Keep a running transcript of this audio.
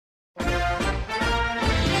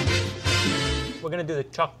We're gonna do the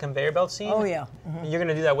chocolate conveyor belt scene. Oh, yeah. You're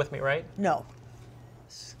gonna do that with me, right? No.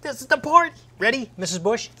 This is the part. Ready, Mrs.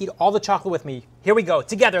 Bush? Eat all the chocolate with me. Here we go.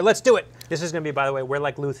 Together. Let's do it. This is gonna be, by the way, we're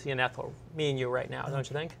like Lucy and Ethel, me and you right now, don't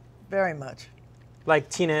you think? Very much. Like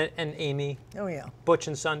Tina and Amy. Oh, yeah. Butch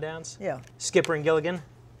and Sundance. Yeah. Skipper and Gilligan.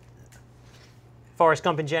 Forrest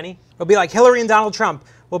Gump and Jenny. We'll be like Hillary and Donald Trump.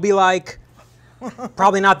 We'll be like,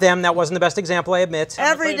 probably not them. That wasn't the best example, I admit.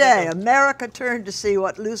 Every day, America turned to see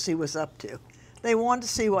what Lucy was up to. They wanted to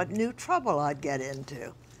see what new trouble I'd get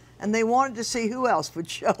into. And they wanted to see who else would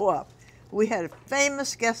show up. We had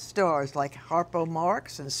famous guest stars like Harpo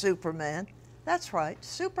Marx and Superman. That's right,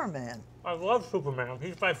 Superman. I love Superman.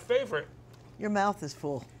 He's my favorite. Your mouth is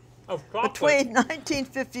full. Of chocolate. Between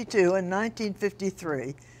 1952 and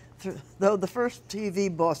 1953, though the first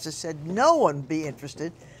TV bosses said no one would be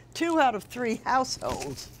interested, 2 out of 3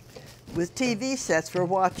 households with TV sets were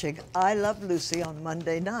watching I Love Lucy on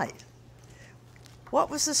Monday night.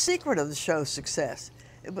 What was the secret of the show's success?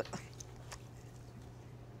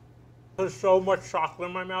 There's so much chocolate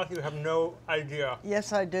in my mouth, you have no idea.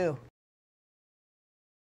 Yes, I do.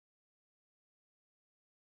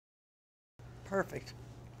 Perfect.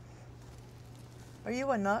 Are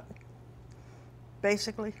you a nut,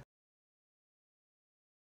 basically?